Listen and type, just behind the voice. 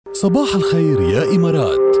صباح الخير يا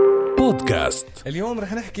إمارات بودكاست. اليوم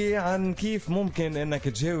رح نحكي عن كيف ممكن انك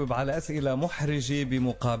تجاوب على أسئلة محرجة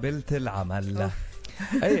بمقابلة العمل.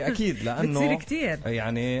 اي اكيد، لانه بتصير كتير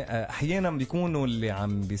يعني احيانا بيكونوا اللي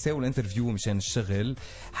عم بيساووا الانترفيو مشان الشغل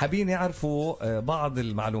حابين يعرفوا بعض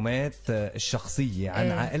المعلومات الشخصية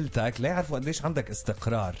عن عائلتك، لا يعرفوا قديش عندك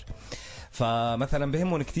استقرار. فمثلا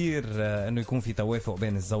بهمهم كتير انه يكون في توافق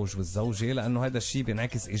بين الزوج والزوجة، لانه هذا الشيء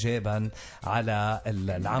بينعكس ايجابا على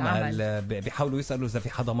العمل. بيحاولوا يسألوا اذا في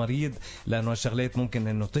حدا مريض، لانه الشغلات ممكن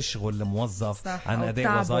انه تشغل الموظف عن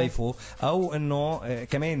اداء وظائفه، او انه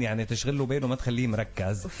كمان يعني تشغله باله ما تخليه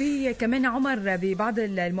مركز. وفي كمان عمر ببعض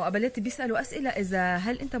المقابلات بيسألوا أسئلة إذا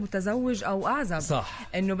هل أنت متزوج أو أعزب، صح،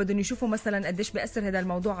 إنه بدهم يشوفوا مثلا قديش بيأثر هذا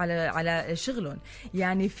الموضوع على شغلهم.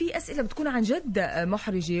 يعني في أسئلة بتكون عن جد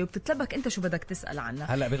محرجة وبتتلبك انت شو بدك تسأل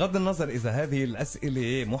عنها. هلا بغض النظر اذا هذه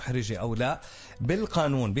الاسئله محرجه او لا،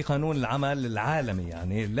 بقانون العمل العالمي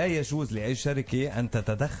يعني لا يجوز لاي شركه ان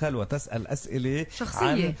تتدخل وتسال اسئله شخصية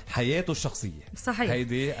عن حياته الشخصيه. صحيح،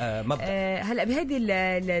 هيدي مبدأ. هلا بهيدي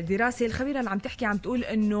الدراسه الخبيره اللي عم تقول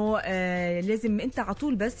انه لازم انت على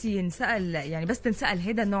طول بس ينسال، يعني بس تنسال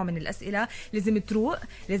هذا النوع من الاسئله لازم تروق،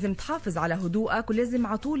 لازم تحافظ على هدوءك، ولازم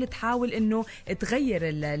على طول تحاول انه تغير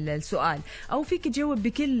السؤال، او فيك تجاوب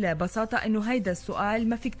بكل بساطه انه هيدا السؤال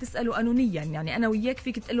ما فيك تساله قانونيا. يعني انا وياك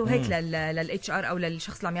فيك تقول له هيك للاتش ار او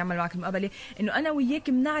للشخص اللي عم يعمل معك المقابله، انه انا وياك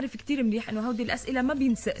بنعرف كتير منيح انه هودي الاسئله ما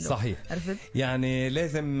بينسالوا. صحيح، عرفت؟ يعني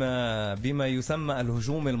لازم بما يسمى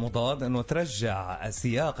الهجوم المضاد انه ترجع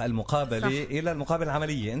سياق المقابله صح الى المقابله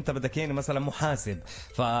العمليه. انت بدك يعني مثلا محاسب،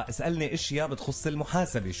 فاسالني اشياء بتخص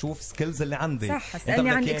المحاسبه، شوف سكيلز اللي عندي. صح، اسالني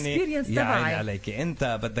عن الاكسبيرينس تبعي. عليك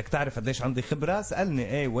انت بدك تعرف قديش عندي خبره،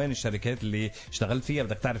 اسالني وين الشركات اللي اشتغلت فيها،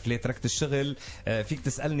 بدك تعرف ليه تركت الشغل. فيك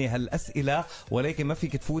تسالني هالاسئله، ولكن ما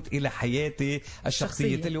فيك تفوت الى حياتي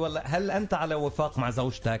الشخصيه. تقول لي والله هل انت على وفاق مع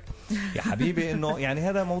زوجتك؟ يا حبيبي انه يعني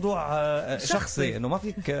هذا موضوع شخصي، انه ما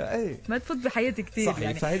فيك ما تفوت بحياتي كتير. صحيح،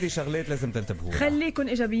 يعني فهيدي شغلات لازم تنتبهوا. خليكن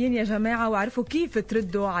ايجابيين يا جماعه، واعرفوا كيف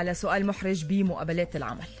تردوا على سؤال محرج بمقابلات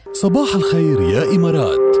العمل. صباح الخير يا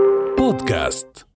إمارات بودكاست.